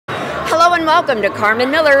Hello and welcome to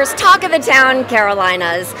Carmen Miller's Talk of the Town,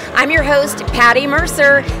 Carolinas. I'm your host, Patti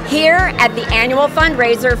Mercer, here at the annual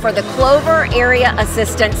fundraiser for the Clover Area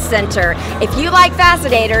Assistance Center. If you like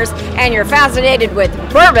fascinators and you're fascinated with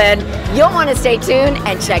bourbon, you'll want to stay tuned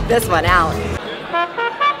and check this one out.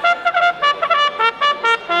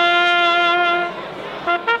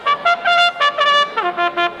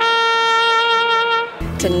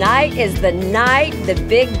 Tonight is the night, the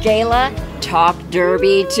big gala, Talk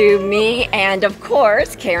Derby to me, and of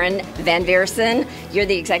course, Karen Van Vierssen, you're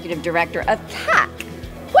the Executive Director of CAAC.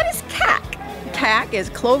 What is CAAC? CAAC is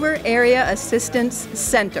Clover Area Assistance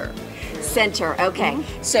Center. Okay.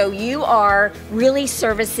 So you are really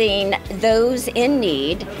servicing those in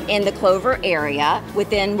need in the Clover area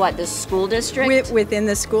within what, the school district? Within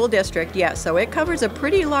the school district, yes. So it covers a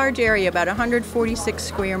pretty large area, about 146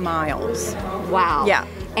 square miles. Wow. Yeah.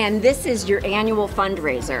 And this is your annual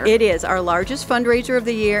fundraiser. It is our largest fundraiser of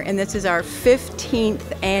the year, and this is our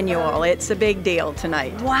 15th annual. It's a big deal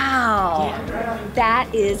tonight. Wow. Yeah.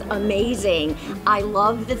 That is amazing. I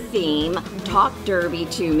love the theme, Talk Derby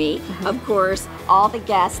to me. Of course, all the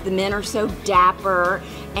guests, the men are so dapper,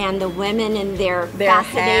 and the women in their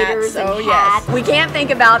fascinators hats. and hats. Yes. We can't think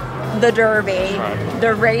about the Derby,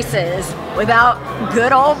 the races, without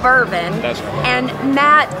good old bourbon. That's right. And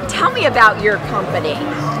Matt, tell me about your company.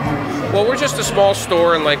 Well, we're just a small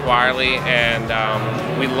store in Lake Wyllie, and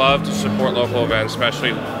we love to support local events,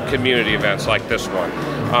 especially community events like this one.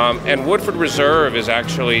 And Woodford Reserve is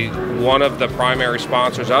actually one of the primary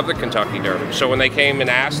sponsors of the Kentucky Derby. So when they came and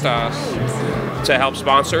asked us to help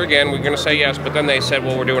sponsor again, we're going to say yes, but then they said,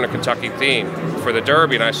 well, we're doing a Kentucky theme for the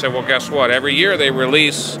Derby. And I said, well, guess what? Every year they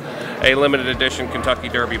release a limited edition Kentucky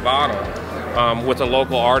Derby bottle with a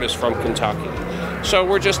local artist from Kentucky. So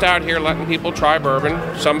we're just out here letting people try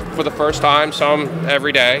bourbon, some for the first time, some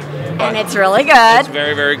every day. And it's really good. It's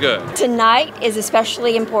very, very good. Tonight is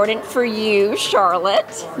especially important for you,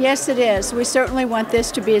 Charlotte. Yes, it is. We certainly want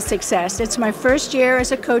this to be a success. It's my first year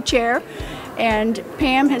as a co-chair, and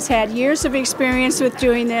Pam has had years of experience with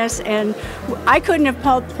doing this, and I couldn't have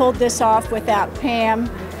pulled this off without Pam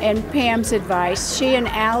and Pam's advice. She and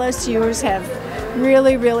Alice, yours, have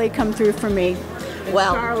really, really come through for me.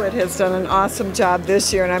 Well, Charlotte has done an awesome job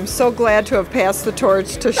this year, and I'm so glad to have passed the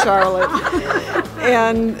torch to Charlotte.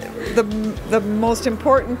 And the most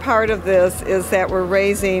important part of this is that we're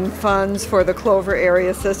raising funds for the Clover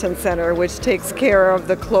Area Assistance Center, which takes care of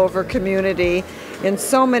the Clover community in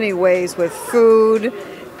so many ways, with food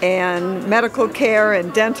and medical care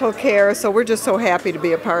and dental care. So we're just so happy to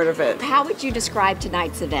be a part of it. how would you describe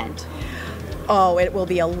tonight's event? Oh, it will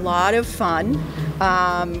be a lot of fun.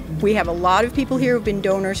 We have a lot of people here who've been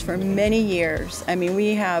donors for many years. I mean,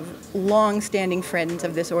 we have long-standing friends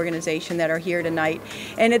of this organization that are here tonight.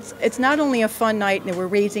 And it's not only a fun night and we're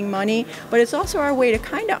raising money, but it's also our way to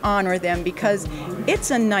kind of honor them, because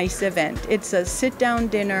it's a nice event. It's a sit-down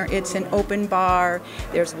dinner, it's an open bar,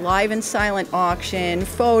 there's live and silent auction,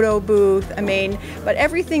 photo booth, but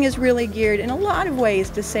everything is really geared in a lot of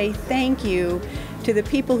ways to say thank you to the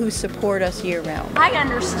people who support us year-round. I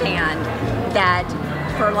understand that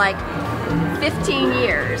for like 15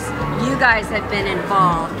 years, you guys have been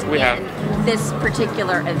involved in this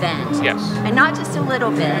particular event. Yes. And not just a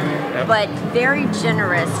little bit, but very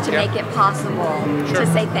generous to make it possible to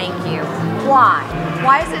say thank you. Why?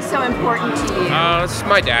 Why is it so important to you? It's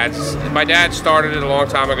my dad's. My dad started it a long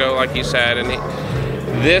time ago, like you said, and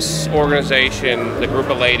this organization, the group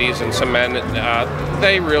of ladies and some men,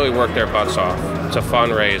 they really work their butts off to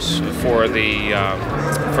fundraise for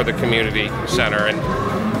the community center,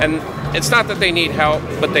 and it's not that they need help,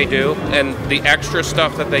 but they do, and the extra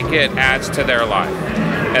stuff that they get adds to their life,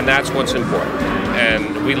 and that's what's important.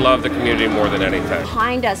 And we love the community more than anything.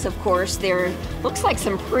 Behind us, of course, there looks like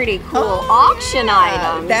some pretty cool auction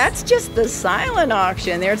items. That's just the silent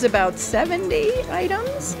auction. There's about 70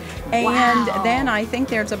 items. And then I think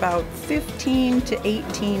there's about 15 to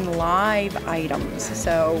 18 live items.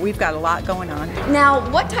 So we've got a lot going on. Now,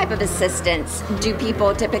 what type of assistance do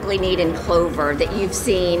people typically need in Clover that you've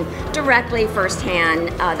seen directly firsthand,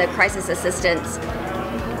 the crisis assistants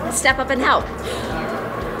step up and help?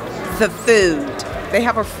 The food. They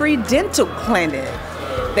have a free dental clinic.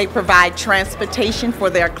 They provide transportation for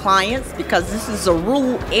their clients, because this is a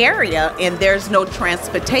rural area and there's no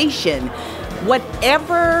transportation.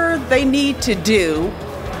 Whatever they need to do,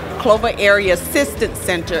 Clover Area Assistance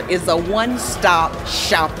Center is a one-stop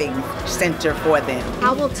shopping center for them.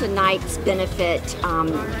 How will tonight's benefit,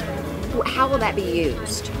 how will that be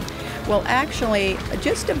used? Well, actually,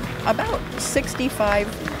 just about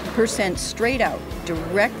 65% straight out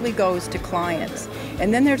directly goes to clients.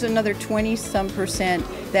 And then there's another 20-some%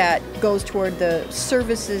 that goes toward the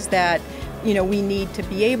services that we need to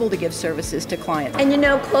be able to give services to clients. And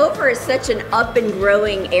Clover is such an up and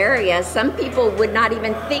growing area. Some people would not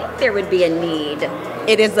even think there would be a need.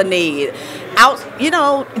 It is a need.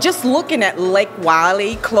 Just looking at Lake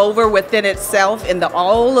Wyllie, Clover within itself, and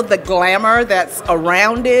all of the glamour that's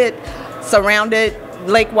surrounded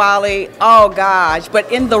Lake Wyllie, oh gosh.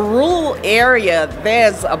 But in the rural area,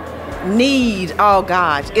 there's a need, oh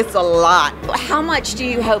gosh, it's a lot. How much do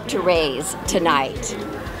you hope to raise tonight?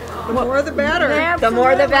 The more the better. The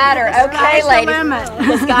more the better. Okay, ladies.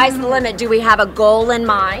 The sky's the limit. Do we have a goal in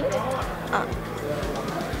mind?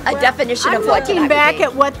 A definition of what I'm looking back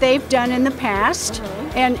at what they've done in the past,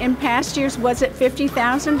 and in past years, was it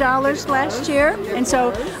 $50,000 last year? And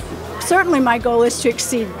so certainly my goal is to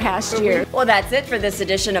exceed past year. Well, that's it for this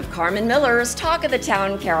edition of Carmen Miller's Talk of the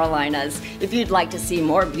Town Carolinas. If you'd like to see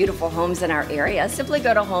more beautiful homes in our area, simply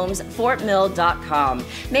go to homesfortmill.com.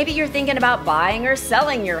 Maybe you're thinking about buying or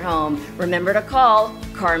selling your home. Remember to call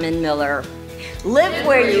Carmen Miller. Live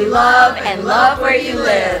where you love and love where you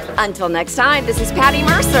live. Until next time, this is Patti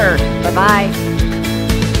Mercer. Bye-bye.